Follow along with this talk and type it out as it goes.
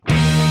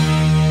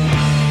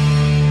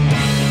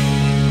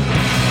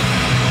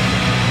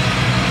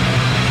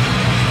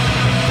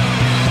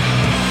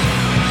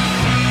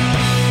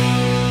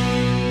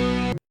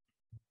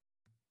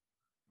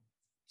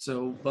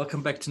So,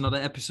 welcome back to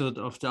another episode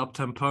of the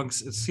Uptime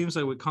Punks. It seems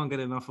like we can't get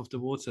enough of the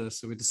water,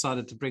 so we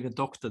decided to bring a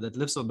doctor that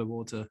lives on the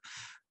water.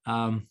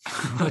 Um,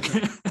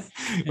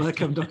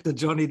 welcome, Dr.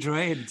 Johnny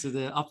Drain, to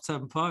the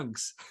Uptime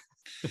Punks.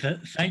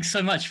 Thanks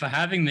so much for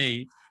having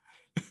me.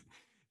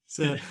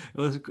 So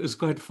it was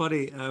quite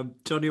funny.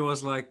 Johnny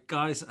was like,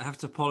 guys, I have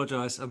to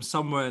apologize. I'm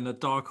somewhere in a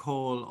dark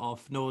hole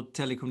of no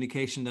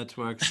telecommunication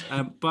networks.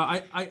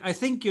 But I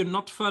think you're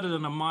not further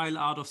than a mile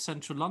out of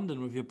central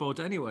London with your boat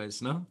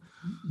anyways, no?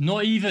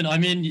 Not even. I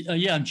mean,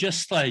 I'm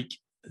just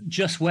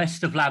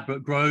west of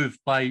Ladbroke Grove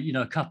by,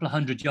 a couple of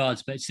 100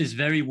 yards, but it's this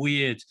very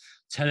weird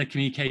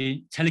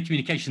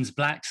telecommunications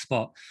black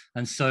spot.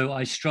 And so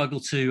I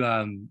struggle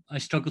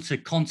to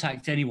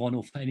contact anyone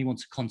or for anyone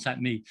to contact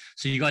me.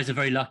 So you guys are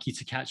very lucky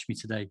to catch me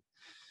today.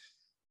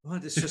 Well,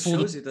 this just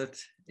shows you that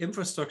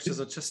infrastructures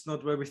are just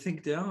not where we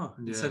think they are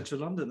in central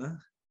London. Huh?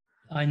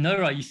 I know,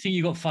 right? You think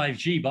you got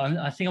 5G, but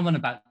I think I'm on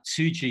about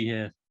 2G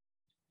here.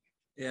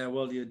 Yeah,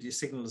 well, your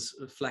signal is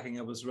flagging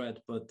up as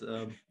red, but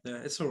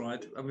it's all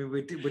right. I mean,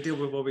 we deal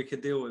with what we can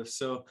deal with.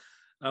 So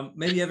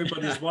maybe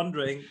everybody is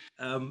wondering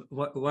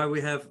why we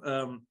have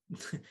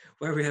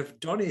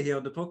Johnny here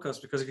on the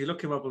podcast, because if you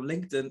look him up on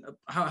LinkedIn,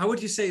 how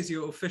would you say is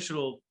your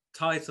official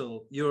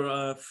title? You're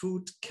a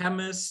food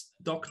chemist,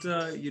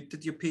 doctor. You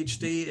did your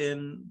PhD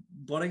in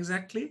what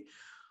exactly?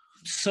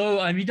 So,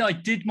 I mean, I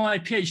did my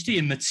PhD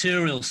in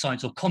material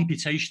science or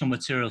computational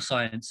material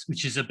science,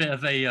 which is a bit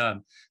of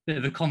a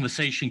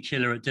conversation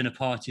killer at dinner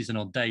parties and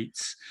on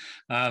dates.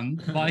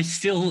 But I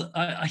still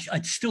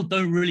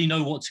don't really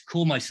know what to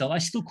call myself. I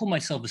still call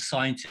myself a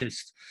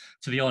scientist,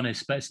 to be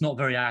honest, but it's not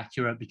very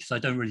accurate because I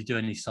don't really do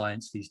any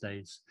science these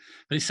days.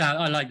 But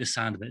I like the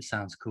sound of it. It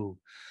sounds cool.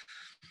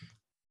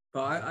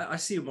 But I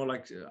see you more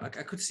like, I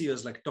could see you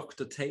as like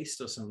Dr.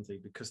 Taste or something,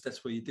 because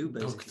that's what you do,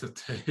 basically. Dr.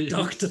 Taste.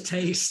 Dr.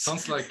 Taste.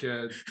 Sounds like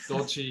a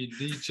dodgy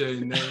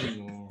DJ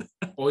name,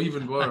 or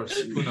even worse.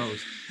 Who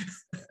knows?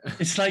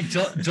 It's like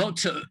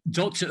Dr.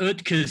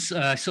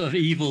 Utker's sort of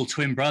evil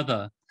twin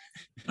brother.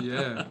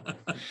 Yeah.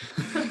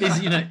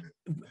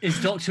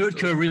 Is Dr.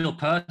 Utker a real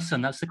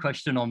person? That's the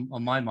question on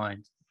my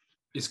mind.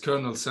 Is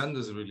Colonel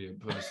Sanders really a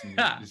person?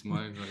 Is my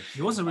question.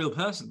 He was a real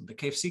person. The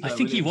KFC guy. I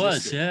think really he was,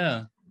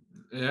 existed.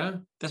 Yeah.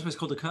 That's why it's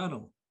called the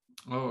Colonel.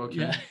 Oh, okay.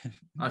 Yeah.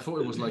 I thought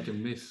it was like a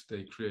myth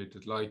they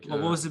created. Like, what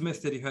was the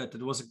myth that he heard? That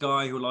there was a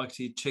guy who liked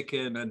to eat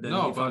chicken, and then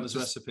he found his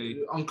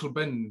recipe. Uncle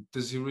Ben,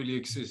 does he really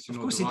exist? Of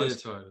course he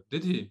did.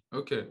 Did he?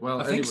 Okay.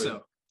 Well, I think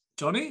so.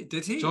 Johnny,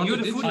 did he? Johnny, You're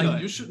the food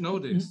guy. You should know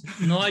this.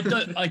 No, I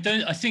don't.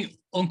 I think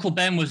Uncle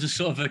Ben was a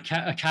sort of a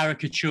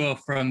caricature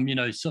from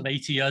sort of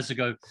 80 years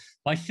ago.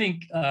 I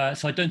think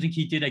so. I don't think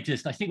he did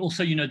exist. I think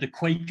also the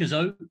Quaker's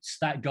Oats,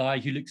 that guy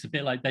who looks a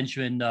bit like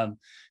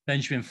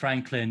Benjamin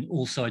Franklin,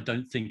 also I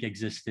don't think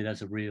existed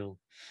as a real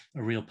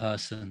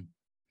person.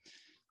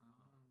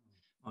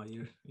 Oh,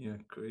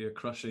 you're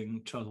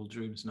crushing childhood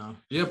dreams now.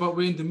 Yeah, but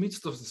we're in the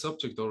midst of the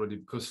subject already,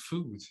 because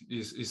food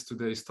is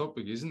today's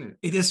topic, isn't it?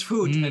 It is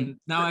food, and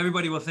now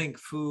everybody will think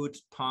food,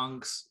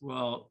 punks,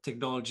 well,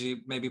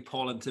 technology. Maybe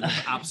Paul and Tim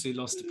have absolutely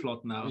lost the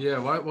plot now. Yeah,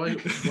 why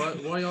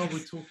are we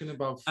talking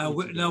about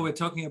food? We're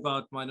talking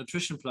about my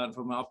nutrition plan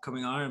for my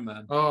upcoming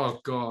Ironman.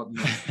 Oh God,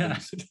 no.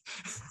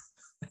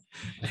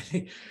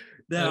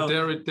 Now,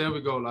 there we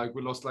go. Like,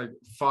 we lost like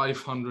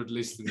 500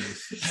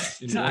 listeners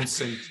in one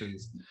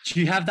sentence. Do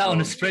you have that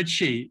on a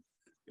spreadsheet?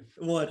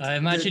 What? I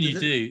imagine you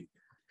do.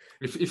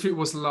 If it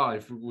was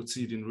live, we would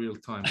see it in real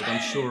time. But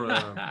I'm sure.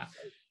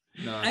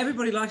 No.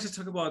 Everybody likes to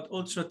talk about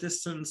ultra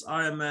distance,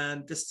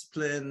 Ironman,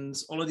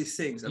 disciplines, all of these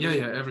things.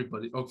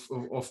 Everybody,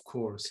 of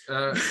course.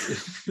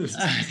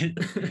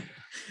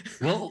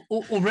 Well,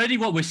 already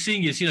what we're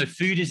seeing is,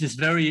 food is this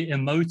very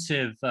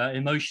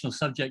emotional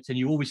subject, and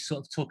you always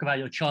sort of talk about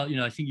your child.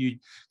 I think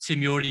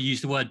Tim, you already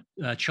used the word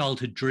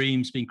childhood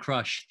dreams being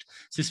crushed.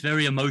 It's this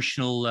very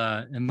emotional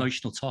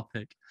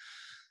topic.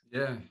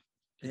 Yeah,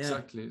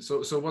 exactly.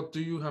 So what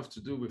do you have to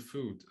do with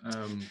food?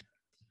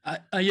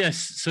 Yes.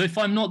 So if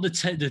I'm not the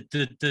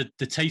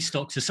taste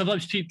doctor,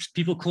 sometimes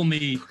people call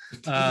me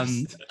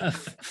a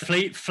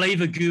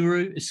flavor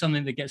guru. Is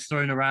something that gets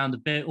thrown around a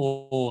bit,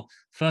 or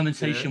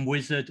fermentation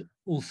wizard.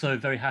 Also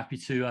very happy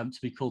to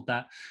be called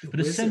that. But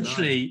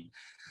essentially,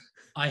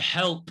 I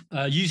help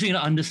using an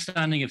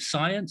understanding of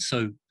science.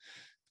 So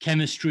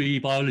chemistry,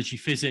 biology,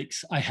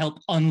 physics. I help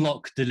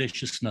unlock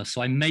deliciousness.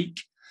 So I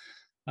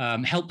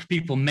help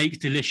people make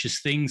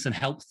delicious things and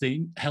help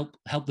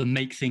them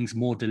make things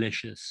more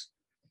delicious.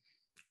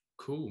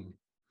 Cool.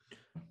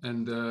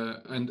 And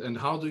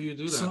how do you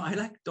do that? So I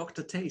like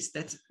Dr. Taste.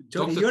 That's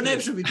Johnny. Your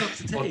name should be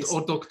Dr. Taste.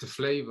 Or Dr.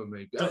 Flavor,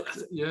 maybe.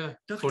 Dr.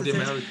 For the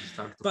Americans,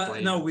 Dr. But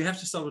Flavor. no, we have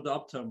to start with the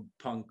uptown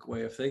punk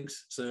way of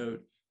things. So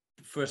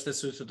first,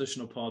 let's do the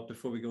traditional part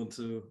before we go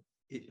into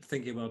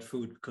thinking about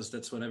food, because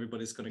that's when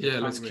everybody's going to get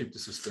hungry. Let's keep the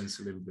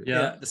suspense a little bit.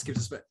 Yeah, let's keep the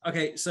suspense.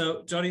 Okay,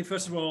 so Johnny,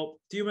 first of all,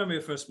 do you remember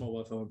your first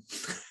mobile phone?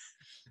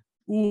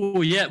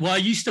 Oh yeah. Well, I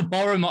used to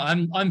borrow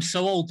my. I'm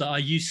so old that I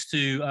used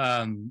to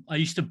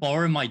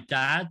borrow my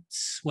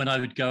dad's when I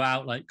would go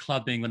out like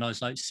clubbing when I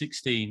was like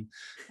 16,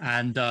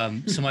 and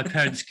so my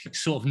parents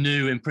sort of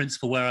knew in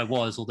principle where I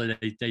was, although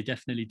they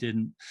definitely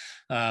didn't.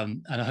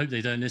 And I hope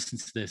they don't listen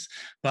to this.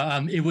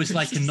 But it was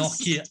like a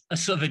Nokia, a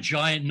sort of a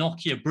giant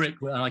Nokia brick,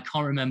 and I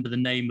can't remember the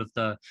name of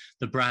the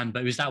brand,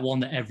 but it was that one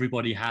that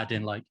everybody had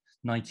in like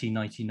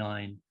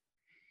 1999.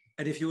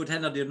 And if you would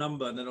hand out your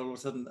number and then all of a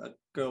sudden a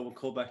girl will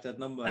call back that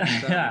number,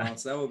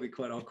 that would be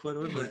quite awkward,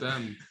 wouldn't it?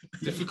 Damn,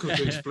 difficult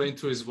to explain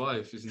to his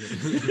wife, isn't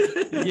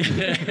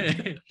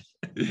it?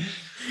 Yeah.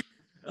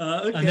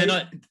 Okay. And then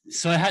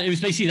it was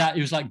basically that.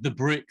 It was like the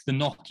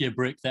Nokia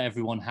brick that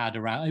everyone had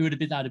around.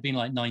 That'd have been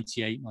like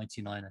 98,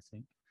 99, I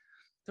think.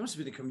 That must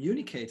be the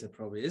communicator,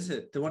 probably, is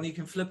it? The one you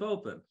can flip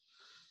open?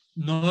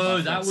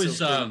 No, that was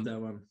that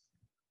one.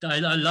 I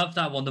love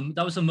that one.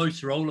 That was a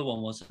Motorola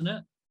one, wasn't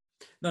it?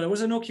 No, there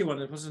was a Nokia one.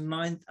 It was I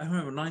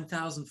remember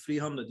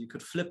 9300. You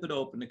could flip it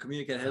open. The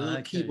communicator had a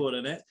little keyboard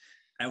in it.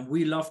 And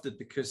we loved it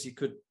because you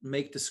could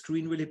make the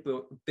screen really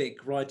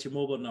big, write your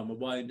mobile number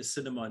while in the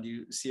cinema and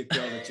you see a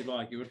girl that you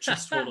like. You would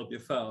just hold up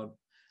your phone.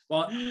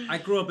 Well, I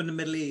grew up in the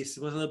Middle East.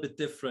 It was a little bit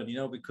different,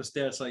 because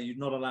there's like you're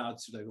not allowed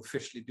to like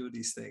officially do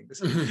these things.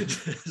 So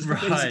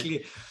right.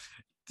 Basically,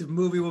 the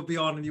movie would be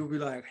on and you'll be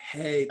like,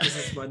 hey, this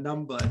is my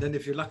number. And then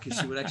if you're lucky,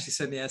 she would actually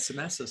send the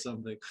SMS or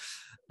something.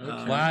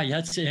 Okay. Wow, you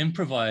had to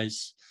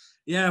improvise.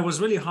 Yeah, it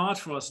was really hard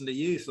for us in the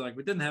youth. Like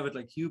we didn't have it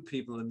like you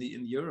people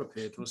in Europe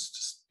here. It was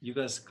just you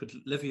guys could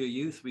live your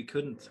youth. We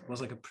couldn't. It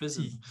was like a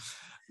prison.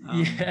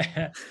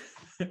 Yeah.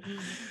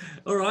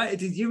 All right.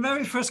 Did you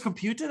very first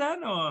computer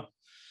then, or?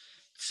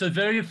 So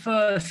very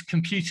first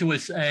computer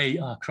was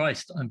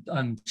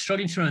I'm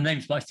struggling to remember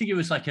names, but I think it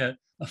was like a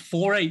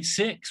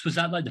 486. Was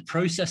that like the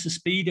processor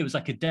speed? It was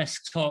like a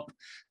desktop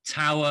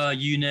tower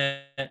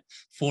unit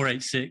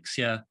 486.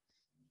 Yeah.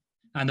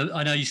 And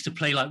I used to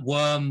play like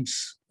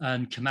Worms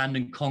and Command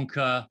and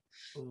Conquer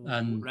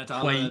and Red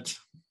Quake, Alert,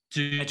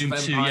 Doom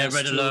 2,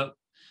 Red Alert.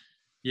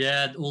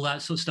 Yeah, all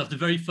that sort of stuff. The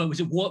very first,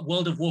 was it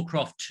World of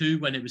Warcraft 2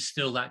 when it was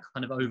still that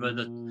kind of over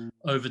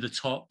the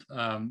top,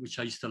 which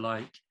I used to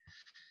like.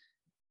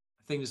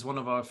 I think it's one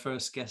of our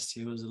first guests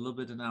here was a little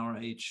bit in our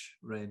age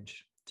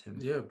range, Tim.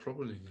 Yeah,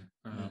 probably.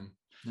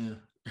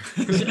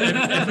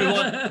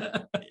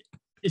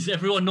 Is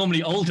everyone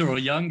normally older or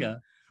younger?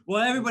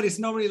 Well, everybody's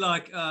normally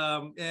like,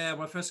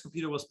 my first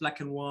computer was black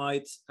and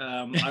white.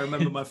 I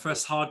remember my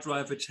first hard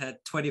drive, which had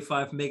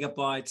 25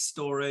 megabytes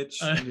storage.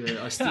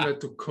 I still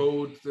had to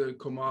code the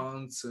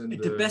commands. And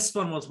the best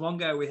one was one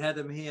guy, we had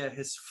him here.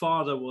 His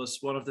father was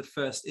one of the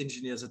first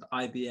engineers at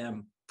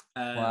IBM.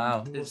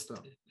 Wow.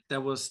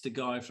 That was the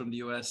guy from the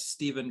US,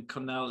 Stephen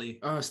Connelly.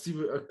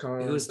 Stephen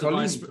Who was the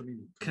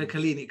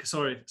Collini.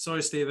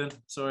 Sorry, Stephen.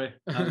 Sorry.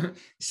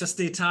 It's just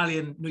the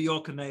Italian New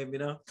Yorker name,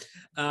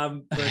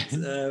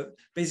 But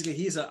basically,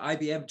 he's an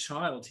IBM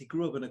child. He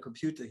grew up in a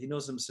computer. He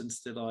knows them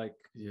since they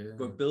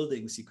were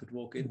buildings he could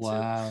walk into.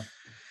 Wow.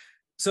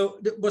 So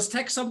was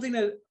tech something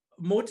that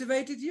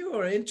motivated you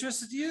or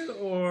interested you,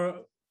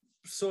 or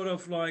sort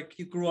of like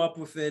you grew up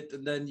with it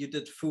and then you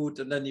did food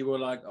and then you were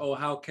like, oh,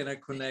 how can I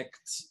connect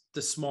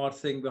the smart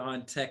thing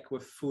behind tech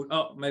with food?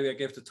 Oh, maybe I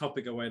gave the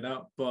topic away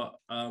now, but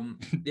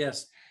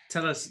yes,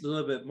 tell us a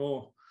little bit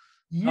more.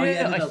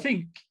 I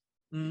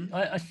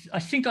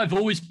think I've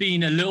always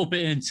been a little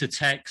bit into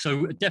tech.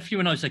 So definitely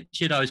when I was a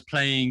kid, I was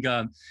playing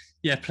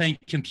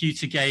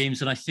computer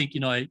games, and I think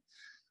I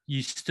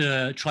used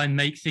to try and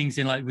make things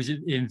in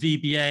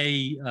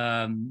VBA.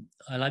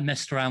 I like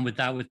messed around with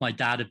that with my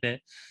dad a bit.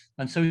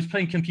 And so I was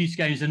playing computer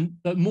games,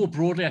 but more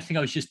broadly, I think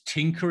I was just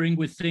tinkering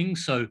with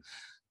things. So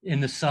in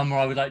the summer,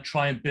 I would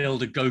try and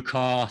build a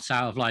go-kart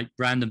out of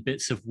random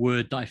bits of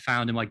wood that I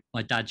found in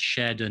my dad's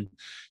shed. And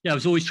I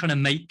was always trying to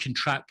make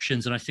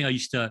contraptions. And I think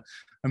I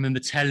remember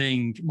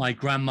telling my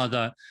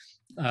grandmother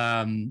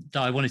that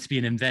I wanted to be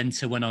an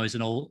inventor when I was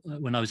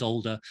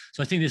older.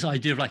 So I think this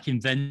idea of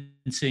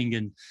inventing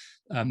and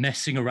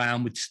messing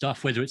around with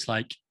stuff, whether it's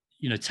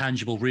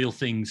tangible, real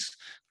things,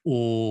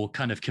 or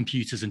kind of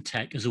computers and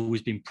tech, has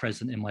always been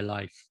present in my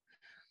life.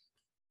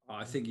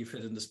 I think you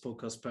fit in this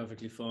podcast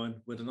perfectly fine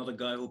with another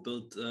guy who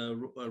built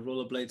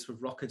rollerblades with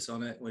rockets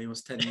on it when he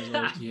was 10 years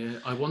old. Yeah,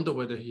 I wonder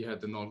whether he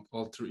had an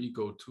alter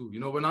ego too.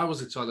 When I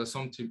was a child, I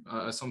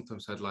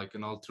sometimes had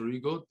an alter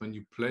ego when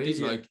you play,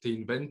 the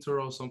inventor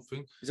or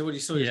something. Is that what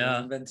you saw?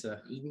 Yeah.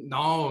 Inventor?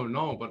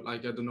 No, but I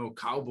don't know,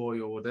 cowboy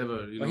or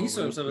whatever. Well, he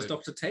saw himself as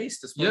Dr.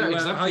 Taste. Yeah,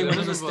 exactly. How he went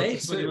on the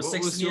States when he was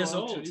 16 years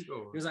old. He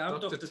was like, I'm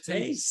Dr.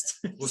 Taste.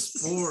 Was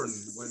born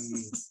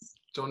when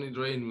Johnny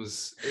Drain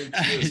was 8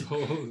 years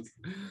old.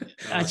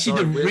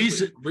 Actually, the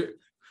reason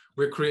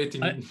we're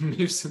creating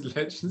myths and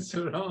legends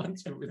around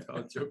you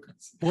without your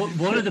consent. Well,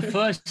 one of the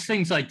first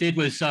things I did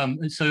was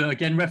so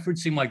again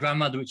referencing my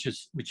grandmother, which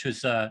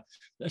was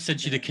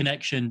essentially the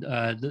connection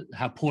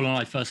how Paul and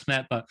I first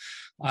met. But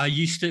I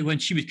used to, when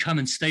she would come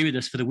and stay with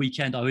us for the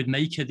weekend, I would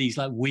make her these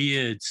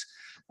weird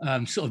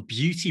sort of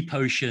beauty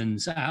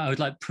potions. I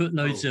would put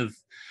loads of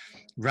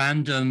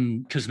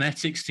random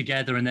cosmetics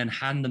together and then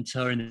hand them to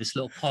her in this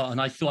little pot.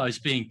 And I thought I was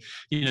being,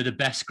 the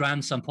best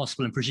grandson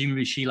possible. And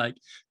presumably she like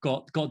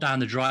got down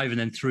the drive and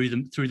then threw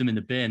them in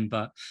the bin.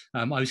 But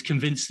I was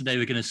convinced that they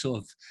were going to sort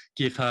of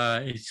give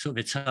her a sort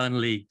of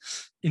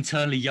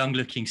internally young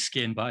looking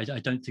skin, but I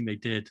don't think they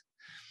did.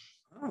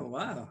 Oh,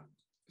 wow.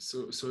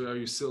 So are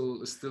you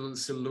still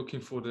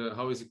looking for the,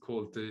 how is it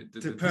called,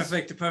 the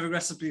perfect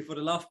recipe for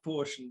the love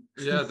portion?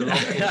 Yeah, the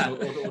love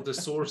portion, or the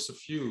source of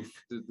youth,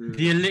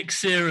 the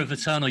elixir of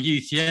eternal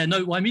youth. Yeah,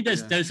 no, I mean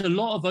there's a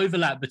lot of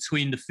overlap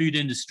between the food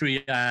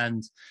industry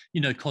and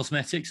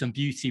cosmetics and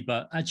beauty,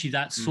 but actually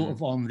that's sort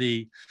of on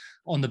the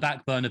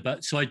back burner.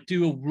 But so I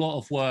do a lot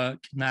of work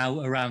now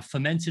around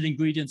fermented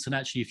ingredients, and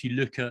actually if you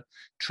look at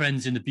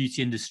trends in the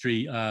beauty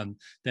industry,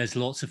 there's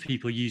lots of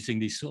people using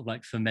these sort of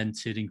like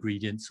fermented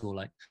ingredients or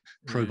like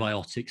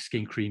probiotic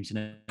skin creams.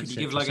 And could you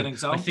give like an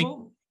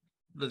example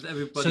that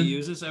everybody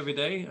uses every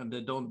day and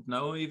they don't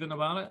know even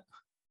about it?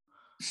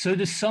 So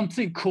there's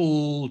something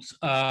called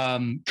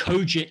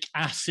kojic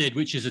acid,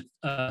 which is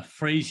a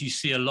phrase you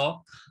see a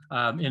lot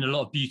in a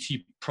lot of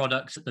beauty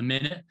products at the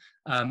minute.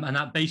 And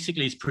that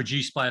basically is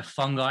produced by a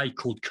fungi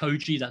called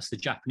koji. That's the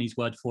Japanese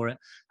word for it,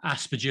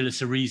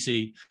 Aspergillus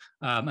oryzae.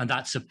 And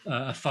that's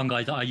a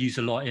fungi that I use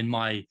a lot in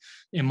my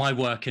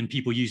work, and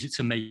people use it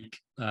to make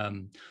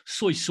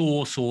soy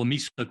sauce or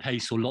miso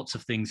paste or lots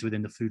of things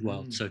within the food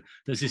world. So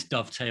there's this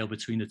dovetail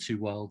between the two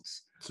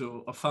worlds.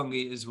 So a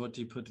fungi is what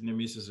you put in your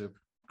miso soup.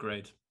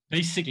 Great.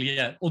 Basically,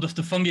 yeah. Or the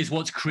fungi is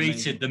what's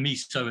created the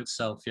miso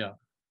itself. Yeah.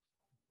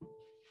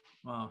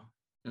 Wow.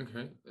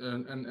 Okay,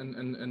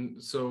 and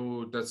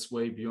so that's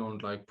way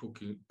beyond like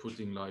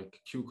putting like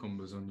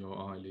cucumbers on your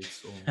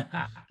eyelids, or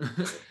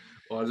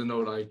or I don't know,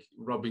 like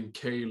rubbing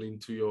kale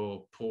into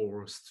your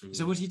pores to.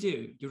 So what do you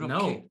do? You rub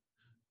kale?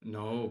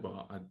 No,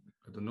 but I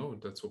don't know.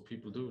 That's what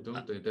people do,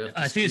 don't they? They have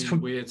I think it's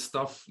weird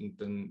stuff, and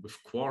then with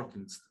quark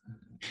and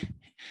stuff.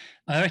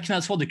 I reckon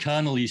that's what the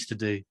Colonel used to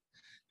do.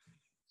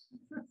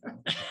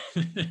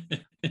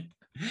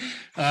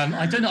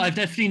 I don't know. I've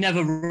definitely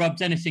never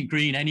rubbed anything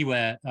green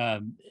anywhere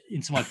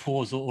into my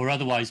pores or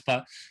otherwise,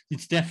 but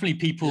it's definitely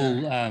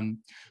people.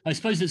 I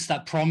suppose it's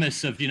that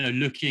promise of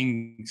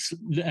looking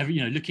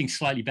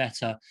slightly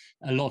better.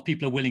 A lot of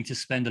people are willing to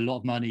spend a lot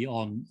of money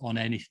on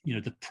any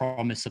the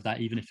promise of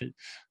that, even if it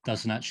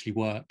doesn't actually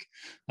work.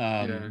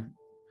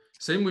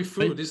 Same with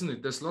food, isn't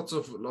it? There's lots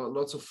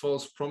of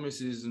false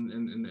promises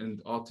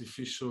and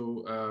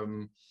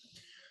artificial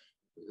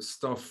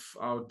stuff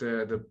out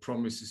there that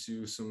promises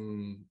you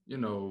some,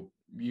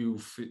 new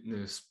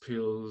fitness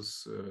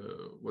pills,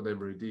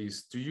 whatever it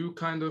is. Do you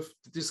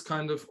this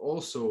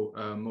also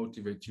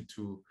motivate you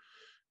to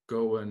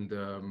go and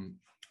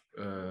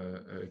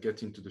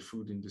get into the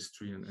food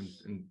industry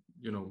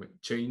and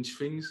change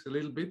things a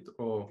little bit,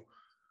 or?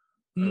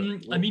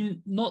 I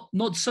mean,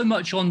 not so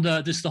much on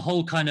the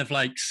whole kind of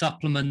like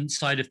supplement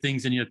side of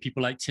things, and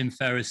people like Tim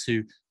Ferriss,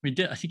 who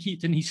I think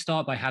he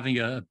start by having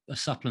a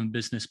supplement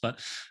business,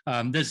 but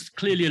there's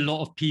clearly a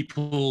lot of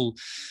people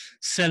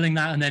selling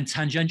that, and then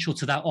tangential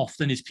to that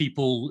often is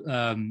people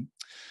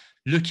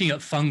looking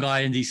at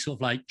fungi and these sort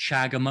of like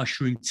chaga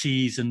mushroom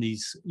teas and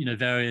these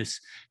various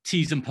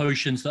teas and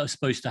potions that are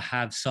supposed to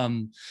have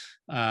some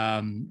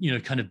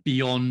kind of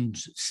beyond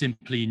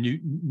simply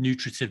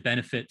nutritive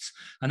benefits.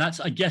 And that's,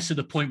 I guess, at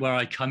the point where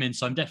I come in.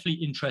 So I'm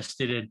definitely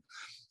interested in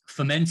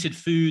fermented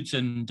foods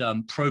and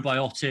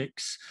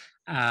probiotics,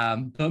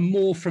 but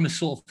more from a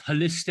sort of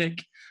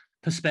holistic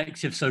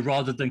perspective. So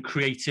rather than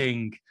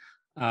creating,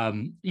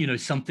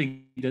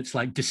 something that's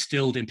like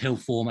distilled in pill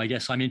form, I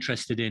guess I'm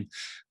interested in,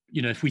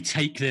 if we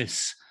take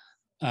this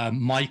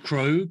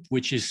microbe,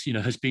 which is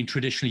has been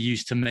traditionally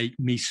used to make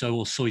miso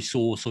or soy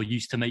sauce or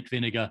used to make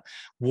vinegar,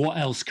 what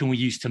else can we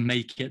use to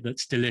make it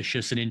that's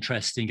delicious and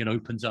interesting and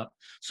opens up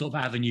sort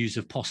of avenues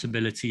of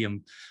possibility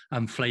and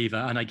flavor?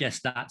 And I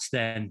guess that's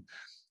then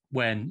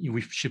when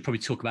we should probably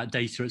talk about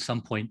data at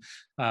some point.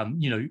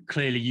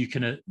 Clearly you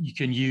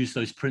can use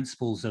those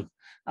principles of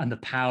and the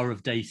power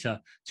of data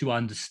to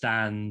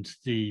understand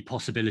the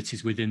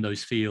possibilities within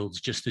those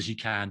fields, just as you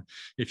can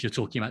if you're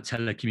talking about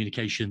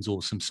telecommunications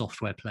or some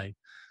software play.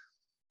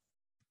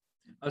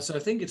 So I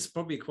think it's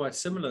probably quite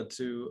similar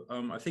to,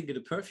 I think in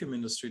the perfume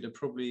industry, they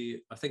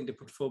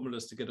put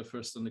formulas together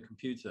first on the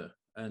computer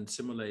and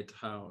simulate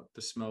how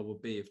the smell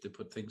would be if they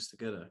put things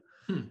together.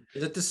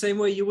 Is it the same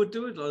way you would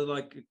do it? Or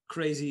like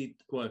crazy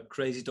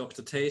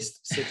Dr.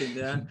 Taste sitting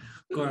there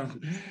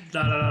going,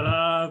 da, da, da,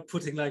 da,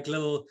 putting like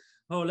little,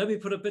 let me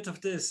put a bit of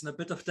this and a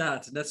bit of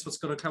that, and that's what's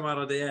going to come out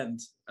at the end.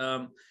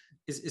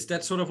 Is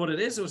that sort of what it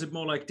is, or is it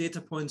more like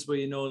data points where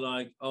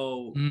I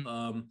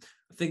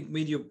think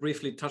me and you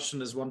briefly touched on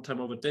this one time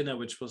over dinner,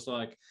 which was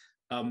like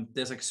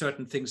there's like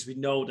certain things we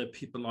know that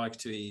people like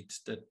to eat,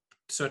 that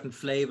certain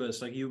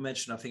flavors, like you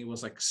mentioned, I think it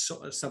was like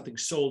something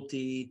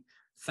salty,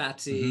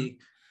 fatty.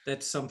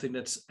 That's something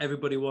that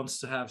everybody wants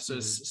to have. So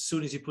as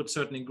soon as you put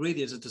certain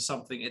ingredients into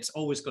something, it's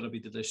always going to be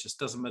delicious.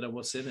 Doesn't matter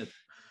what's in it.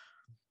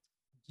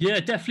 Yeah,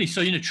 definitely.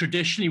 So,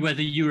 traditionally,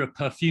 whether you were a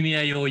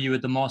perfumier or you were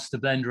the master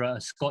blender at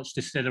a Scotch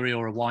distillery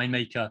or a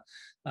winemaker,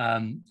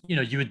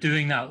 you were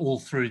doing that all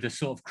through the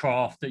sort of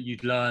craft that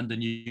you'd learned,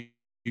 and you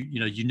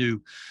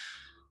knew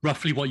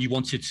roughly what you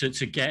wanted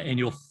to get in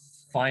your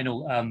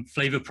final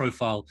flavor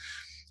profile.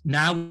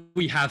 Now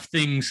we have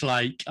things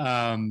like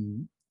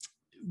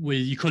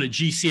you call it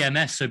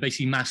GCMS, so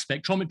basically mass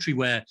spectrometry,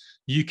 where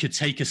you could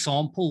take a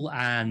sample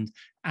and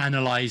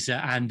analyze it,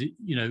 and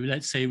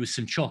let's say it was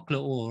some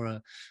chocolate or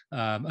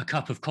a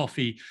cup of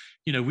coffee,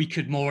 we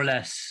could more or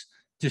less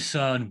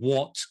discern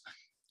what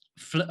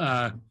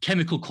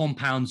chemical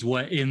compounds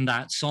were in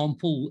that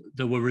sample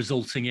that were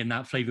resulting in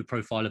that flavor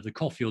profile of the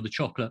coffee or the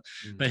chocolate.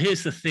 But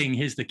here's the thing,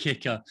 here's the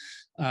kicker,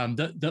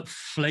 that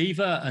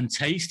flavor and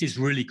taste is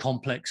really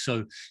complex.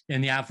 So in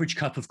the average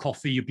cup of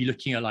coffee, you'd be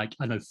looking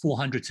at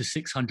 400 to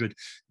 600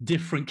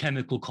 different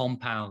chemical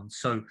compounds.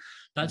 So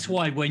that's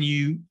why when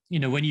you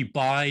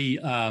buy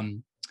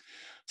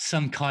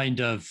some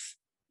kind of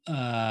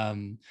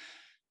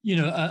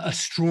a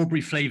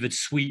strawberry flavored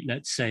sweet,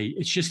 let's say,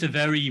 it's just a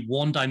very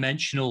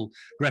one-dimensional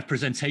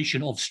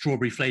representation of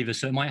strawberry flavor.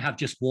 So it might have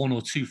just one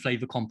or two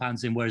flavor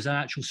compounds in, whereas an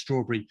actual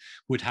strawberry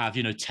would have,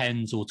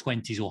 tens or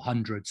 20s or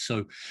hundreds.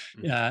 So,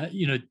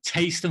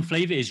 taste and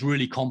flavor is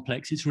really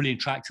complex. It's really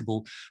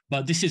intractable.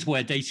 But this is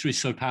where data is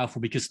so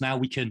powerful, because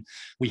now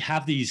we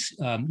have these,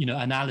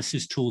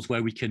 analysis tools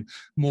where we can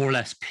more or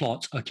less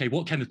plot, okay,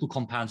 what chemical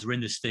compounds are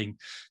in this thing.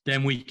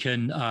 Then we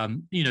can,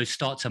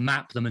 start to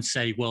map them and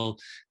say, well,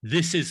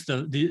 this is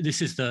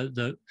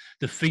the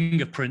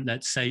fingerprint,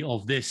 let's say,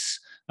 of this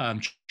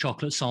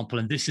chocolate sample,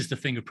 and this is the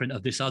fingerprint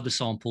of this other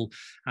sample,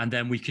 and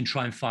then we can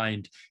try and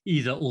find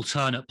either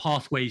alternate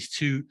pathways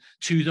to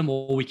them,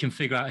 or we can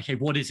figure out, okay,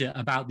 what is it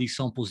about these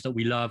samples that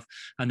we love,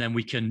 and then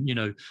we can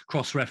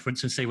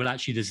cross-reference and say, well,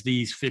 actually there's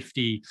these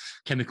 50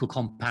 chemical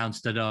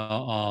compounds that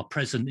are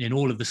present in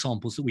all of the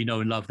samples that we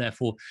know and love,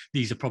 therefore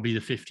these are probably the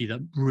 50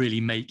 that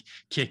really make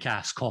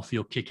kick-ass coffee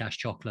or kick-ass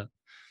chocolate.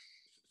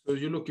 So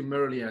you're looking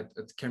merely at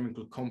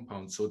chemical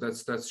compounds. So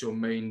that's your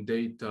main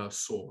data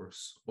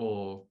source,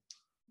 or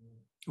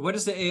where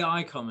does the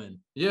AI come in?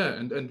 Yeah,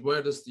 and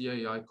where does the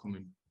AI come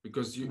in?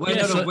 Because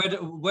where's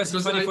the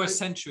 21st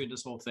century in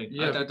this whole thing?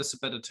 Yeah, that is a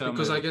better term.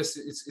 Because I guess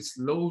it's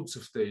loads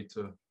of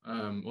data.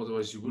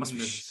 Otherwise, you wouldn't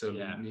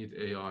necessarily need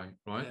AI,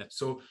 right? Yeah.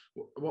 So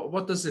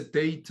what does a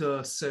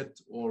data set,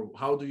 or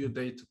how do your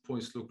data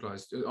points look like?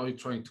 Are you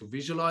trying to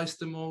visualize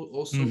them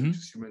also?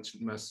 Because you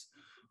mentioned mass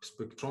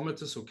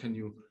spectrometer, so can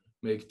you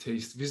make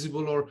taste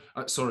visible, or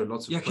sorry,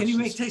 lots of questions. Can you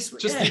make taste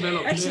just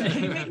develop?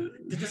 Actually,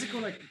 does it go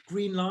like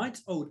green light?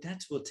 Oh,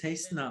 that will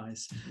taste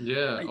nice.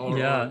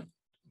 Yeah.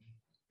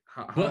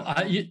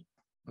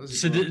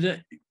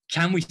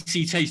 Can we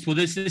see taste? Well,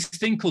 there's this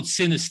thing called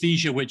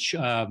synesthesia, which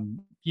I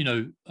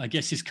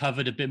guess is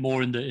covered a bit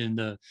more in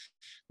the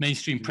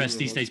mainstream press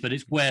these days, but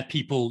it's where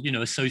people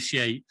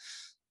associate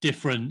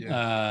different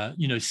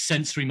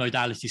sensory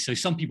modalities. So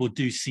some people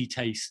do see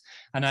taste,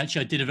 and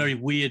actually I did a very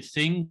weird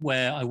thing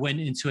where I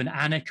went into an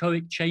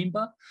anechoic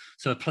chamber,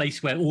 so a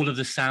place where all of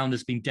the sound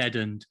has been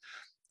deadened.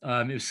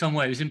 It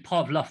was in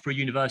part of Loughborough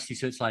University,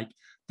 so it's like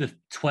the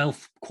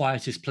 12th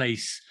quietest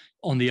place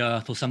on the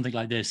earth or something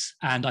like this,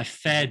 and I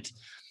fed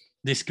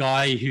this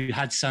guy who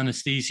had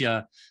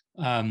synesthesia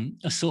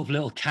a sort of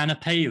little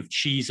canapé of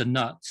cheese and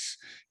nuts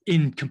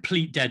in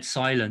complete dead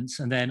silence,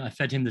 and then I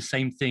fed him the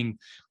same thing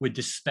with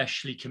this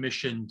specially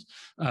commissioned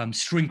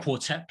string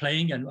quartet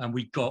playing, and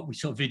we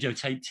sort of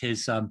videotaped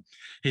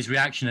his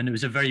reaction, and it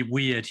was a very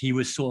weird. He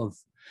was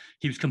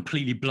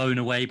completely blown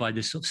away by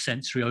this sort of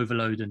sensory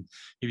overload, and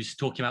he was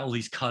talking about all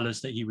these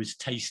colors that he was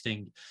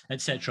tasting,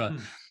 etc.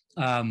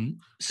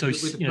 So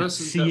with the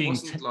person that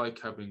wasn't like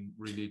having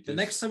really the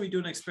next time we do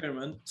an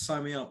experiment,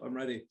 sign me up, I'm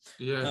ready.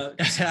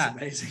 It's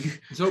amazing.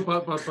 So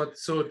but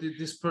so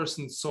this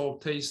person saw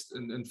taste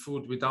and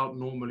food without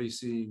normally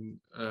seeing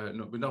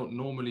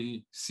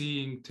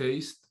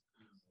taste,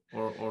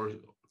 or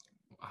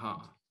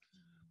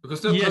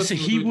because that person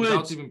would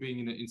without even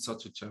being in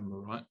such a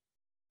chamber, right?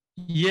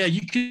 Yeah,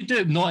 you could do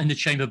it not in the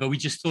chamber, but we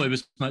just thought it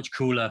was much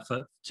cooler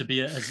to be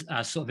as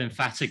sort of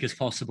emphatic as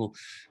possible.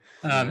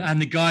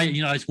 And the guy,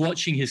 I was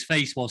watching his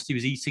face whilst he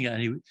was eating it,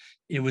 and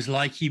it was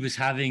like he was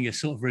having a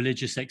sort of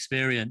religious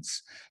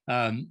experience.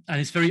 And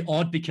it's very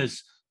odd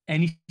because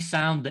any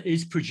sound that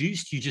is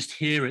produced, you just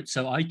hear it.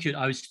 So I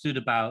was stood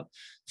about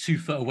 2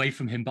 foot away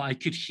from him, but I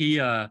could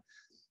hear,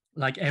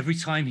 like, every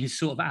time his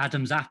sort of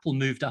Adam's apple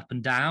moved up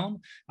and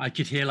down, I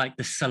could hear like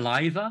the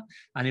saliva,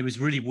 and it was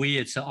really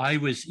weird. So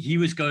he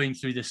was going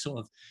through this sort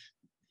of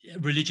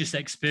religious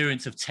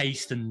experience of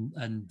taste and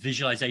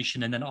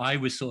visualization, and then I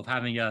was sort of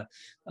having a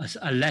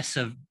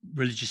lesser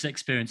religious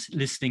experience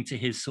listening to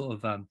his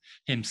sort of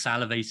him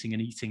salivating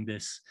and eating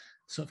this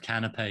sort of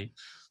canapé.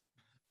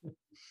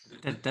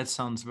 That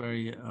sounds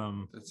very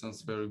that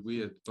sounds very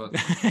weird, but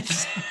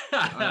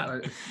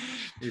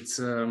it's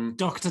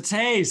Dr.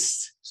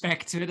 Taste,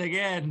 back to it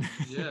again.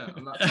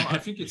 I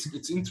think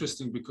it's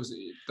interesting because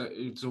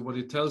so what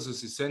it tells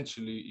us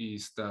essentially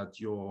is that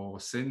your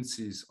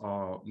senses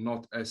are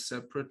not as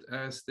separate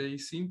as they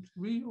seem to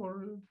be,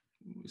 or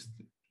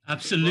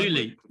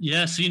Absolutely.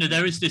 Yeah. So,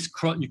 there is this,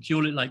 you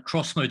call it like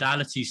cross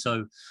modality.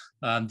 So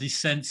these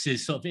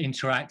senses sort of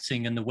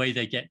interacting and the way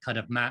they get kind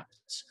of mapped.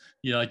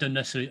 I don't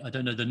know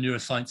the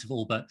neuroscience of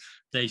all, but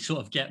they sort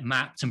of get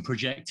mapped and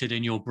projected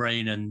in your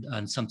brain.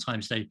 And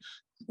sometimes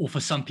or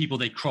for some people,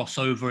 they cross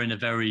over in a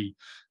very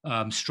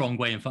strong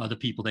way. And for other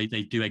people, they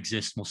do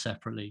exist more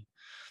separately.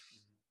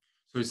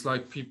 So it's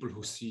like people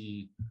who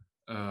see,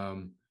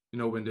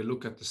 when they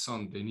look at the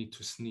sun, they need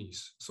to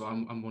sneeze. So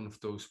I'm one of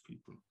those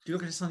people. Do you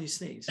look at the sun, you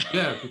sneeze?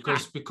 Yeah,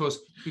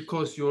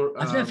 because your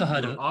I've never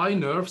heard of eye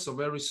nerves are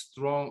very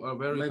strong,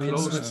 very maybe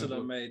close. Maybe in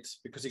Switzerland, mate,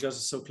 because you guys are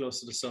so close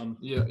to the sun.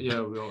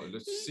 Yeah. Well,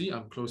 let's see.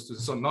 I'm close to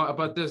the sun. No,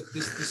 but this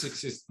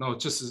exists. No,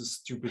 just a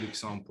stupid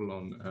example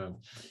on.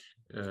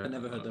 I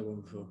never heard that one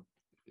before.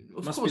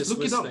 Of course,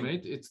 look it up,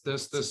 mate.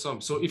 There's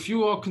some. So if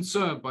you are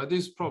concerned by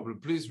this problem,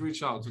 please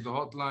reach out to the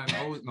hotline.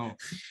 Oh no,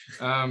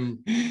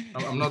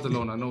 I'm not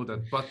alone. I know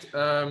that. But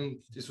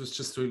this was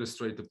just to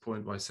illustrate the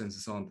point why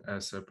senses aren't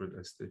as separate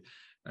as they.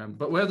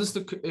 But where does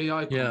the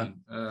AI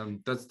come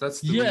in?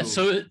 That's the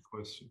real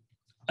question.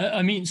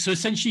 I mean, so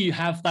essentially you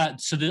have that.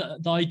 So the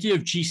idea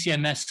of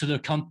GCMS, so the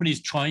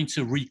company's trying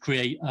to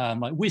recreate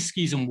like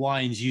whiskeys and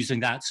wines using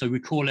that. So we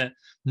call it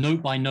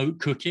note by note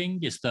cooking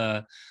is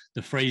the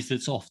phrase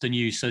that's often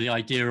used. So the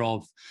idea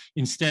of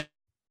instead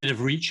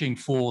of reaching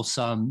for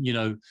some,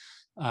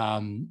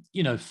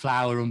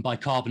 flour and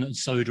bicarbonate and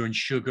soda and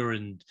sugar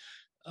and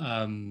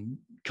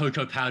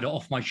cocoa powder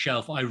off my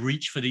shelf, I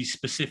reach for these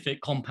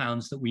specific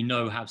compounds that we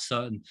know have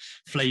certain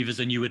flavors,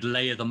 and you would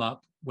layer them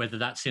up, whether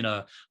that's in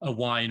a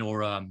wine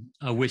or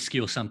a whiskey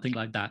or something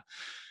like that.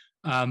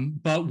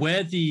 But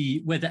where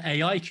the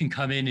AI can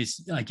come in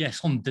is, I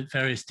guess, on the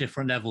various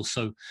different levels.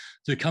 So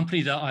the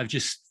company that I've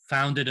just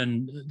founded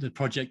and the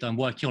project I'm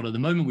working on at the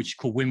moment, which is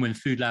called Win-Win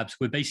Food Labs,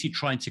 we're basically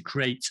trying to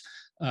create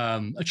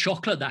a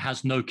chocolate that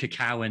has no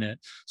cacao in it.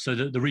 So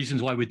the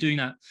reasons why we're doing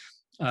that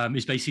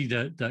is basically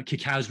that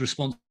cacao is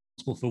responsible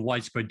for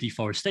widespread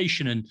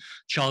deforestation, and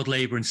child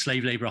labor and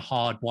slave labor are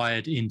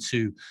hardwired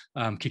into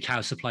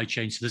cacao supply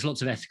chains. So there's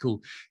lots of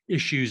ethical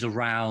issues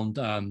around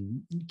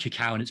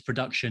cacao and its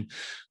production.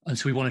 And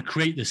so we want to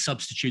create this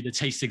substitute that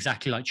tastes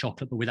exactly like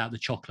chocolate, but without the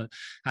chocolate.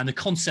 And the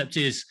concept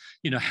is,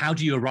 how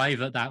do you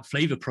arrive at that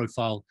flavor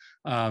profile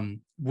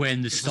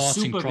when the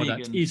starting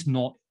product vegan. Is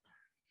not?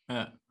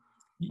 It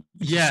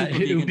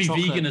would be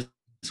chocolate. Vegan as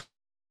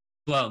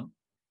well.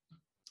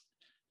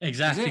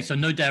 Exactly. So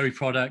no dairy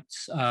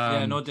products.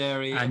 No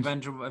dairy.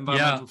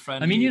 Environmental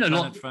friendly. I mean,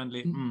 planet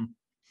friendly.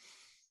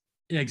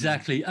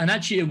 Exactly. And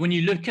actually, when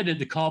you look at it,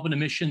 the carbon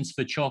emissions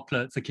for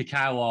chocolate, for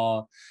cacao,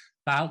 are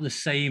about the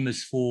same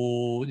as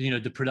for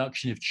the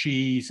production of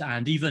cheese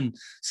and even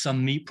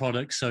some meat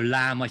products. So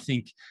lamb, I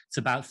think it's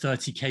about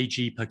 30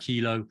 kg per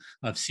kilo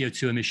of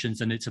CO2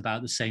 emissions, and it's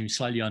about the same,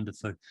 slightly under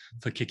for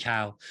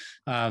cacao.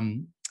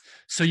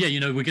 So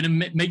we're going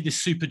to make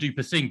this super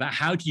duper thing, but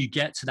how do you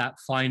get to that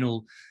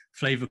final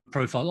flavor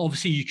profile?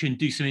 Obviously, you can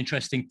do some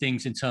interesting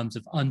things in terms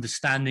of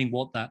understanding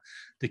what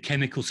the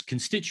chemical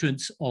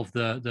constituents of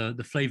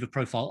the flavor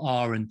profile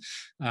are, and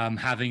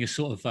having a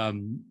sort of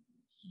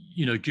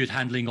good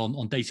handling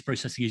on data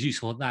processing is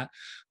useful at that.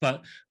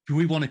 But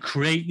we want to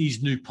create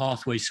these new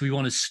pathways. So we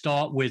want to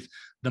start with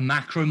the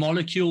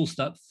macromolecules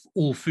that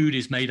all food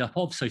is made up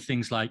of. So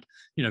things like,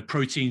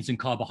 proteins and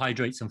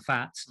carbohydrates and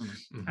fats,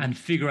 and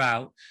figure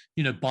out,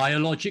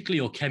 biologically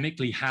or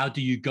chemically, how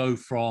do you go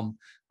from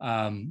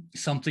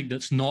something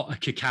that's not a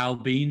cacao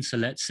bean. So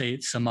let's say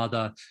it's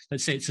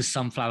a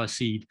sunflower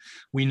seed.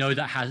 We know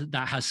that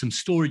has some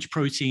storage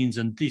proteins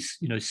and this,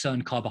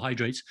 certain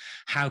carbohydrates.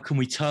 How can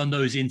we turn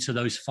those into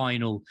those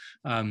final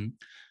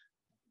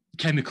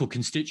chemical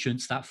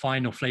constituents, that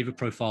final flavor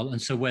profile?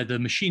 And so where the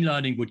machine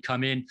learning would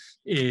come in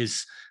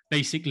is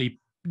basically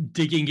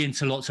digging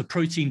into lots of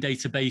protein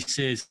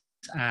databases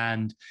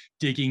and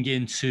digging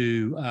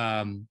into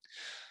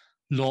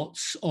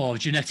lots of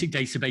genetic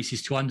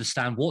databases to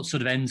understand what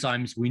sort of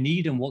enzymes we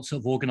need and what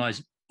sort of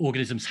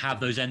organisms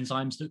have those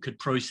enzymes that could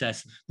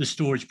process the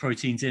storage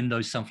proteins in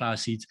those sunflower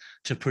seeds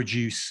to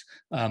produce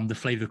the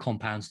flavor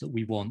compounds that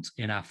we want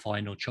in our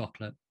final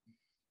chocolate.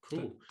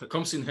 Cool. That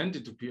comes in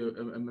handy to be a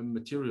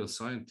material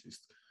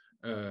scientist,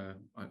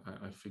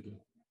 I figure.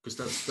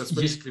 Because that's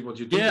basically what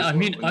you do. Yeah, I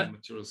mean, a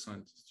material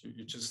scientist.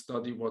 You just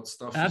study what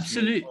stuff is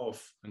made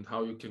of and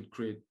how you can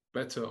create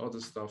better other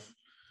stuff.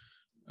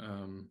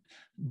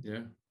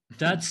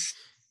 That's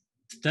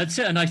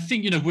it. And I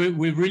think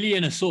we're really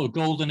in a sort of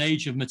golden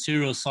age of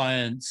material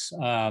science.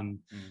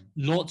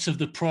 Lots of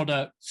the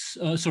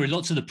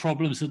lots of the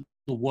problems that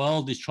the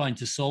world is trying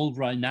to solve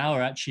right now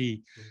are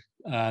actually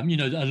a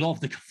lot of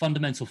the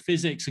fundamental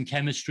physics and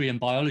chemistry and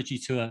biology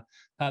to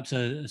perhaps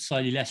a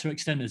slightly lesser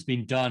extent has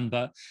been done,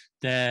 but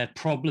there are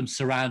problems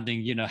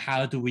surrounding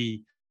how do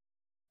we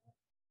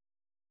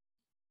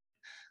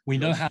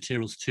know how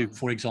materials to,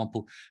 for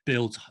example,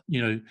 build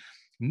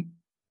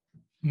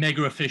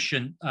mega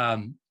efficient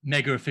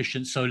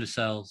solar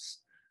cells.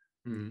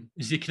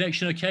 Is the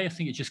connection okay? I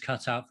think it just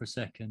cut out for a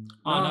second.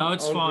 Oh no,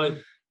 it's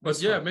fine. But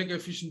yeah, mega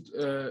efficient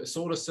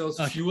solar cells,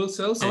 fuel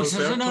cells.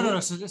 Oh, no.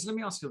 So let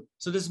me ask you.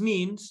 So this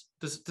means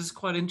this is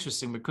quite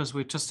interesting because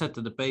we just had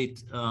the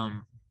debate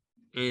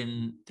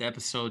in the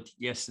episode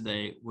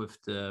yesterday with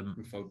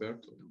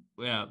Alberto.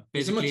 Yeah,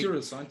 he's a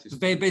material scientist.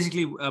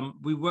 Basically,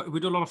 we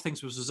do a lot of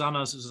things with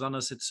Susanna.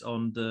 Susanna sits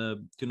on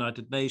the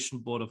United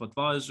Nations Board of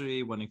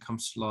Advisory when it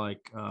comes to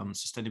like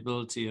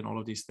sustainability and all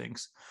of these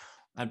things.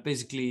 And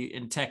basically,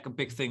 in tech, a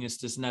big thing is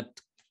this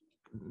net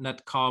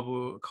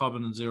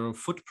carbon zero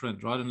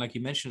footprint, right? And like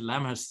you mentioned,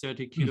 Lamb has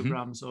 30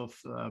 kilograms of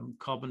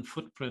carbon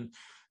footprint.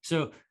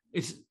 So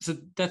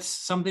that's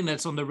something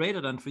that's on the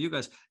radar then for you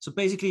guys. So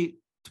basically,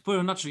 to put it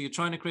in a nutshell, you're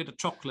trying to create a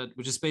chocolate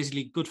which is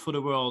basically good for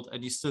the world,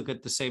 and you still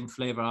get the same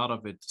flavor out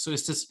of it. So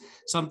is this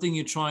something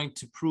you're trying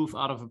to prove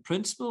out of a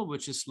principle,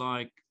 which is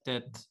like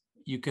that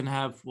you can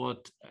have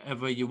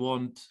whatever you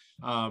want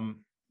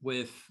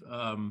with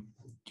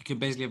you can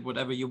basically have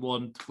whatever you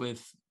want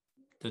with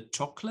the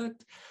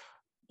chocolate,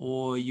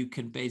 or you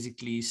can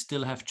basically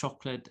still have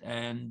chocolate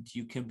and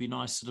you can be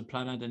nice to the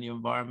planet and your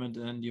environment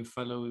and your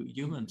fellow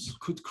humans? You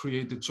could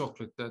create a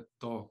chocolate that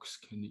dogs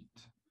can eat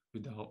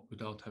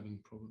without having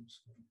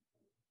problems.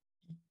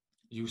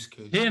 Use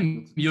case.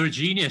 Tim, you're a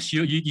genius.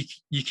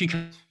 You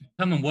can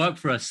come and work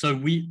for us. So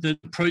the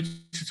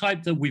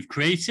prototype that we've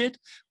created,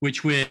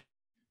 which we're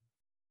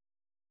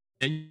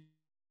people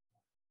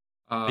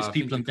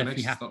the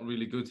definitely have. Not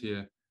really good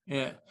here.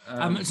 Yeah.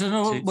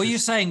 What you're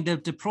saying,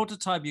 the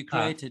prototype you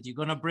created, you're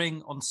gonna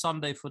bring on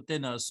Sunday for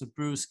dinner so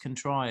Bruce can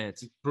try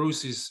it.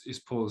 Bruce is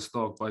Paul's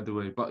dog, by the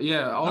way. But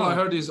yeah, all I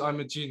heard is I'm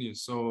a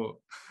genius, so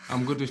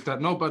I'm good with that.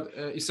 No, but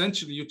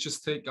essentially you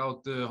just take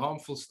out the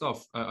harmful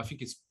stuff. I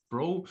think it's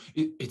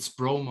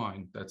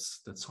bromine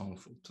that's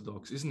harmful to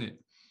dogs, isn't it?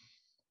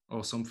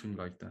 Or something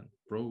like that.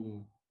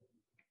 Bro,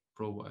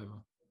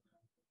 whatever.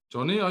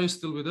 Johnny, are you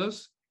still with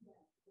us?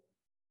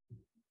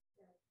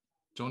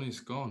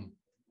 Johnny's gone.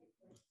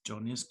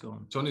 Johnny's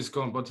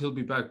gone, but he'll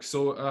be back.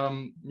 So,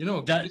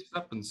 this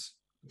happens.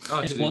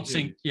 It's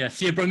Watson. Yeah,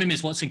 theobromine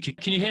is Watson.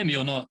 Can you hear me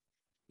or not?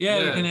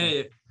 Yeah, we can hear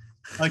you.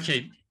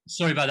 Okay,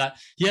 sorry about that.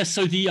 Yeah,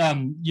 so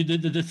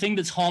the thing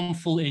that's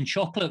harmful in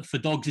chocolate for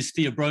dogs is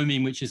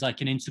theobromine, which is like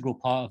an integral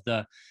part of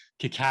the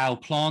cacao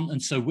plant, and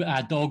so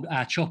our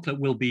chocolate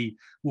will be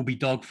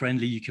dog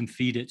friendly. You can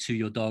feed it to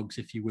your dogs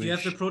if you wish. Do you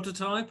have the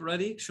prototype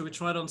ready? Should we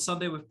try it on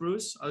Sunday with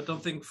Bruce? I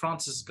don't think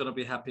Francis is going to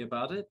be happy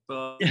about it,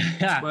 but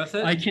it's worth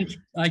it. I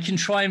can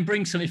try and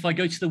bring some. If I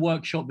go to the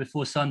workshop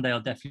before Sunday,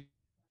 I'll definitely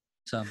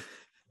some.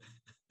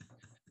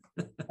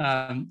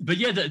 But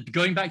yeah,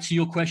 going back to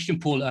your question,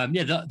 Paul.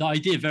 The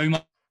idea very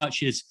much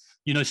is,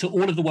 so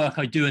all of the work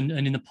I do, and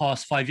in the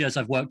past 5 years,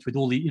 I've worked with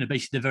all the,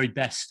 basically the very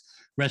best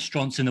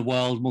restaurants in the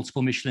world,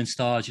 multiple Michelin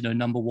stars,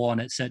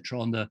 #1, etc.,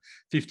 on the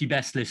 50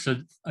 best list. So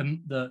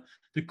the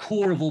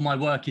core of all my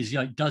work is,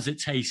 does it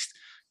taste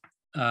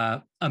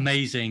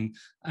amazing?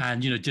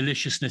 And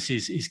deliciousness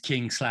is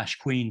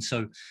king/queen.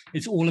 So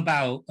it's all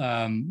about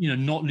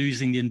not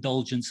losing the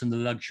indulgence and the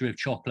luxury of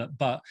chocolate,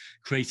 but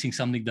creating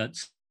something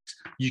that's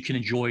you can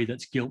enjoy,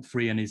 that's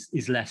guilt-free and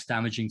is less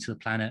damaging to the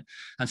planet.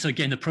 And so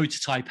again, the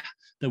prototype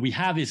that we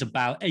have is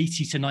about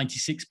 80 to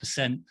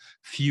 96%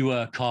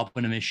 fewer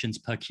carbon emissions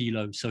per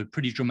kilo. So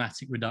pretty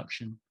dramatic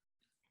reduction.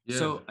 Yeah.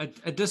 So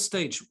at this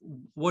stage,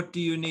 what do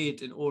you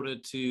need in order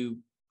to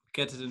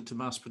get it into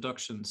mass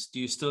productions? Do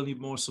you still need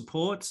more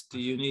support? Do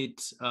you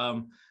need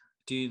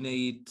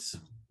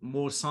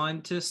more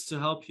scientists to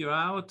help you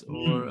out,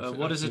 or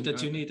what is it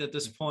that you need at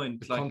this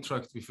point?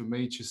 Contract with a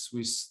major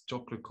Swiss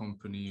chocolate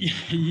company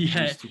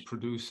to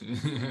produce it.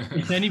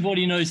 If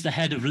anybody knows the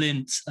head of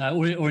Lindt,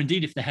 or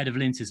indeed if the head of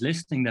Lindt is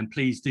listening, then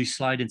please do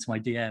slide into my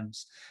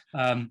DMs.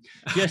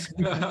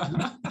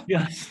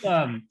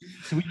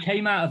 So we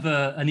came out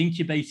of an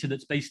incubator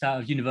that's based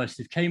out of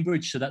University of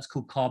Cambridge. So that's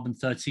called Carbon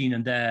 13,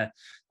 and their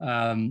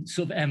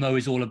sort of MO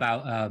is all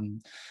about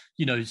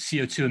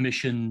CO2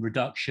 emission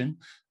reduction.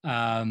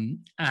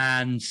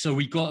 And so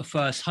we got a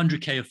first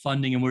 100K of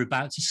funding, and we're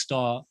about to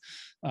start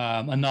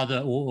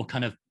another or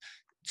kind of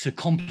to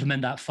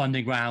complement that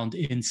funding round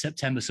in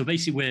September. So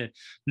basically we're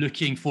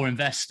looking for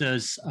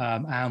investors,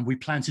 and we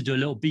plan to do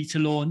a little beta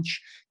launch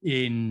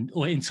in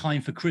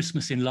time for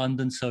Christmas in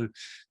London. So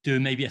do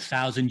maybe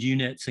 1,000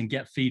 units and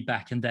get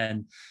feedback. And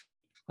then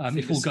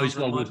if all goes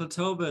well,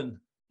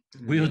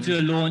 we'll do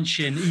a launch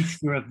in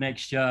Easter of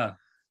next year.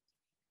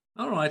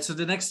 All right, so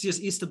the next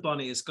year's Easter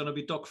Bunny is going to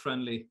be dog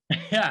friendly.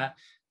 yeah,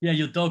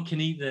 your dog can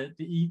eat the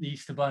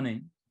Easter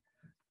Bunny.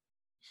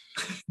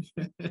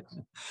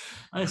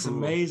 That's cool.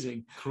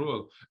 Amazing.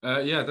 Cool.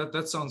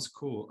 That sounds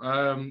cool.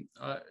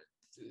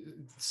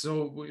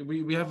 So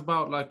we have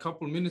about like a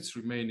couple minutes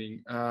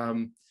remaining,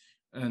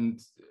 and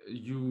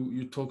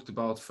you talked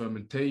about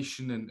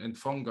fermentation and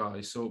fungi.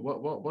 So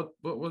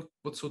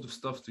what sort of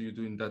stuff do you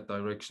do in that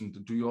direction?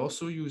 Do you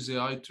also use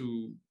AI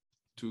to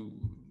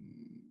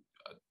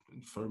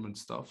ferment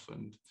stuff?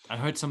 And I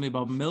heard something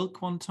about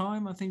milk one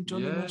time. I think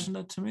Johnny mentioned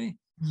that to me.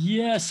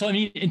 Yeah, so I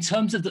mean, in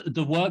terms of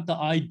the work that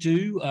I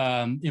do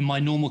in my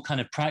normal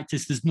kind of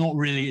practice, there's not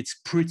really, it's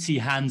pretty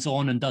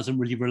hands-on and doesn't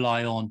really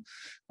rely on,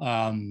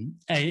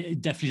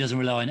 it definitely doesn't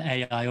rely on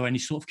AI or any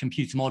sort of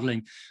computer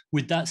modeling.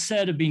 With that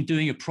said, I've been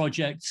doing a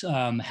project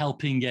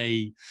helping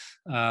a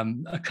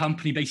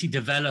company basically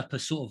develop a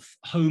sort of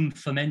home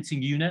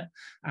fermenting unit,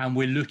 and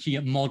we're looking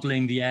at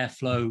modeling the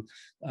airflow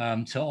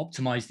to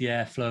optimize the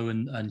airflow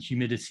and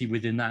humidity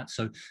within that.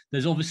 So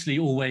there's obviously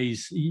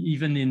always,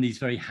 even in these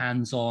very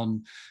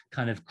hands-on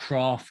kind of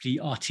crafty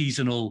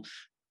artisanal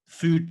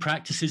food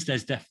practices,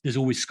 there's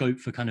always scope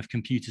for kind of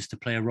computers to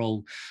play a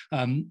role.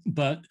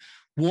 But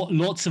what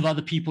lots of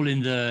other people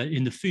in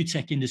the food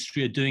tech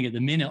industry are doing at the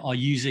minute are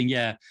using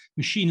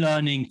machine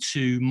learning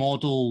to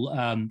model,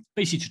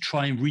 basically to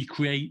try and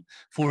recreate,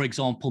 for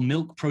example,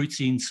 milk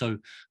protein. So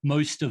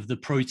most of the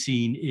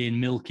protein in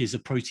milk is a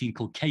protein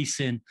called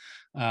casein,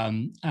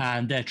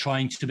 and they're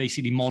trying to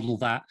basically model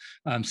that,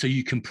 so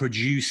you can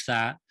produce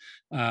that,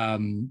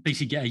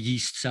 basically get a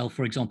yeast cell,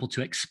 for example,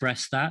 to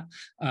express that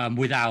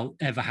without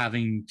ever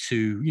having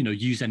to,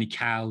 use any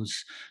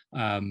cows.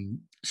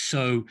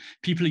 So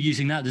people are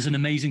using that. There's an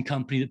amazing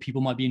company that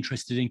people might be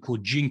interested in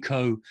called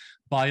Ginkgo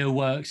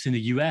Bioworks in the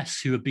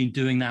US, who have been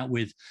doing that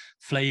with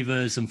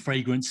flavors and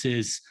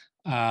fragrances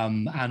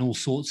and all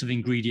sorts of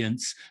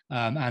ingredients.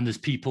 And there's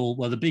people,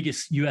 well, the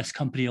biggest US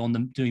company on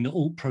them doing the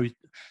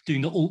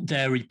alt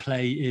dairy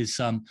play is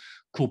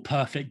called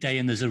Perfect Day,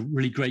 and there's a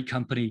really great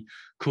company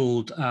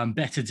called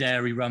Better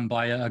Dairy, run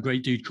by a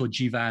great dude called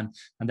Jivan,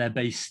 and they're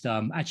based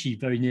actually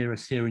very near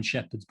us here in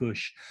Shepherd's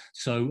Bush.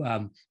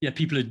 So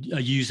people are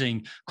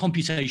using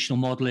computational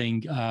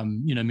modeling,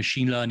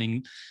 machine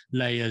learning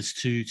layers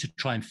to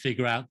try and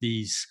figure out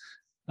these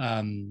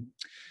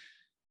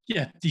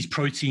these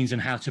proteins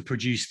and how to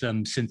produce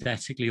them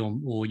synthetically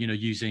or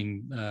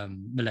using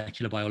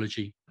molecular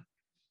biology.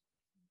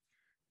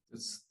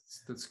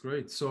 That's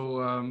great.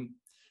 So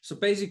so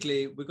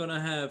basically, we're going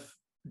to have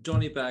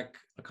Johnny back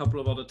a couple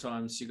of other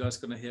times. You guys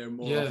are going to hear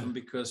more often,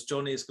 because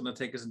Johnny is going to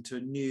take us into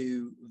a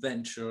new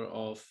venture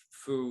of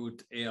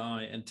food,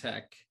 AI, and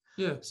tech.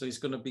 Yeah. So he's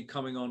going to be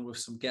coming on with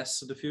some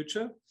guests in the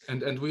future.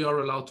 And we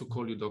are allowed to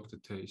call you Dr.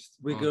 Taste.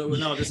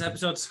 No, this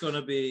episode's going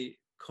to be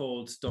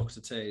called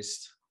Dr.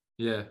 Taste.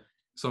 Yeah.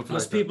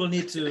 Because people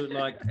need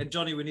to and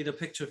Johnny, we need a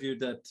picture of you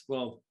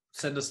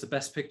send us the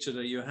best picture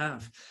that you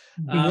have.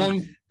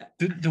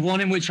 The one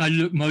in which I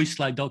look most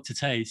like Dr.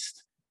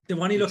 Taste. The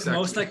one you look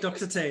most like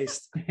Dr.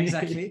 Taste.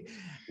 Exactly.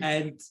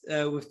 And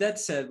with that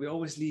said, we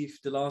always leave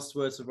the last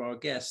words of our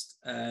guest.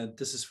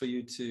 This is for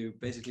you to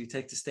basically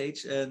take the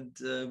stage and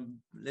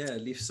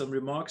leave some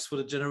remarks for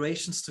the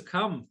generations to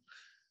come.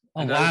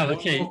 Oh, wow.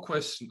 Okay.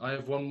 I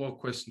have one more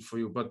question for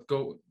you, but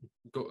go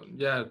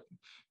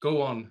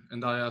on,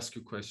 and I ask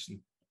you a question.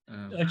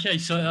 Okay,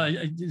 so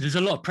there's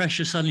a lot of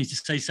pressure suddenly to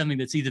say something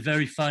that's either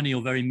very funny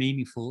or very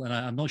meaningful, and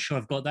I'm not sure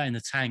I've got that in the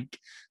tank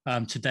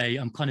today.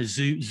 I'm kind of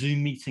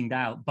Zoom meetinged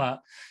out,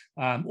 but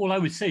all I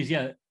would say is,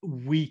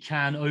 we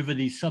can, over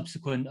these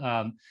subsequent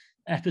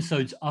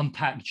episodes,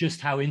 unpack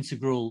just how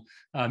integral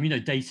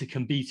data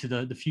can be to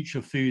the future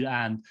of food.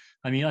 And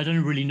I mean, I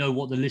don't really know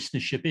what the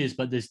listenership is,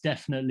 but there's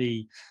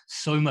definitely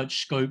so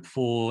much scope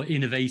for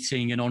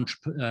innovating and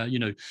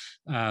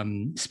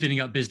spinning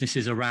up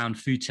businesses around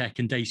food tech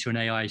and data and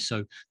AI.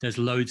 So there's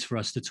loads for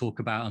us to talk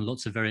about and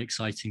lots of very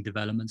exciting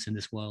developments in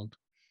this world.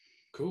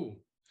 Cool.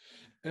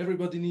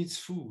 Everybody needs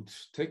food,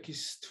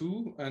 techies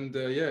too, and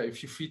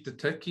if you feed the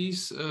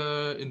techies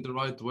in the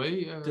right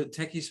way, the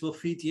techies will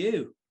feed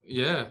you.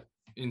 Yeah,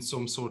 in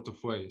some sort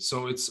of way.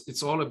 So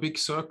it's all a big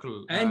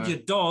circle. And your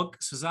dog,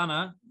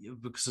 Susanna,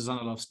 because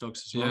Susanna loves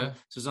dogs as well. Yeah.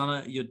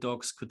 Susanna, your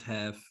dogs could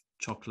have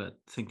chocolate.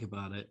 Think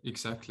about it.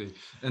 Exactly.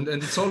 And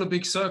it's all a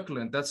big circle,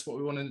 and that's what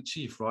we want to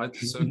achieve, right?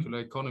 The circular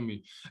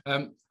economy.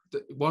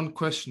 One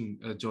question,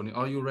 Johnny,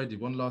 are you ready?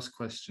 One last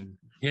question.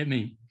 Hit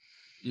me.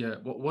 Yeah.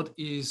 What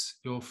is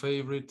your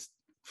favorite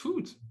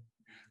food?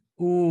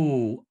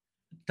 Oh,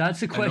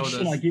 that's a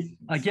question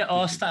I get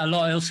asked that a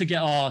lot. I also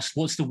get asked,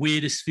 what's the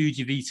weirdest food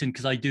you've eaten?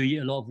 Because I do eat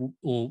a lot of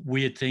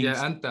weird things.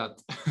 Yeah, and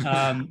that.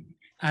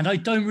 And I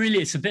don't really,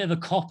 it's a bit of a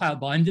cop-out,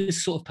 but I'm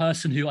this sort of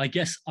person who I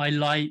guess I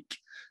like,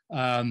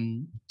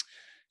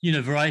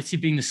 variety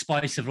being the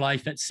spice of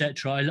life,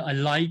 etc. I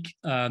like,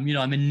 I'm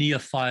a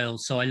neophile,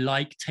 so I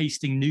like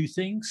tasting new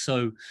things.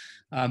 So,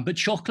 but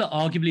chocolate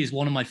arguably is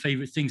one of my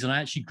favorite things. And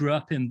I actually grew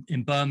up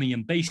in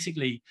Birmingham,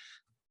 basically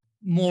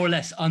more or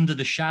less under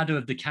the shadow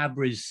of the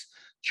Cadbury's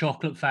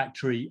chocolate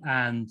factory.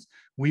 And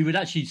we would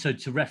actually, so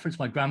to reference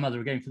my grandmother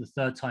again for the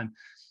third time,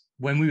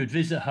 when we would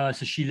visit her,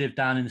 so she lived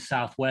down in the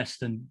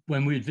southwest, and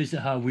when we would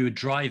visit her, we would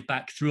drive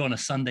back through on a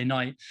Sunday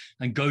night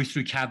and go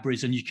through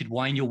Cadbury's, and you could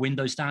wind your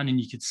windows down and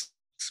you could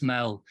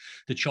smell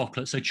the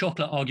chocolate. So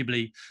chocolate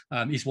arguably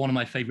is one of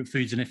my favorite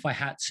foods. And if I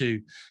had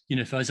to,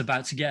 if I was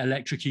about to get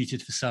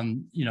electrocuted for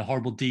some,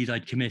 horrible deed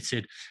I'd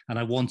committed, and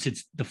I wanted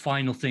the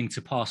final thing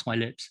to pass my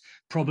lips,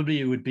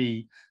 probably it would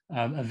be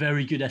a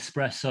very good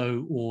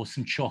espresso or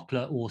some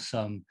chocolate or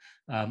some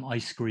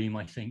ice cream,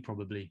 I think,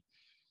 probably.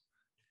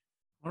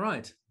 All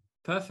right.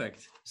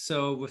 Perfect.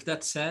 So with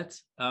that said,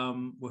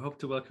 we hope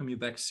to welcome you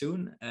back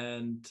soon,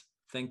 and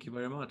thank you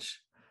very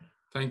much.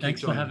 Thank you,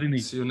 Thanks John. for having me.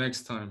 See you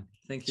next time.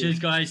 Thank you. Cheers,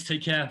 guys.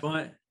 Take care.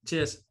 Bye.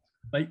 Cheers.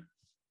 Bye.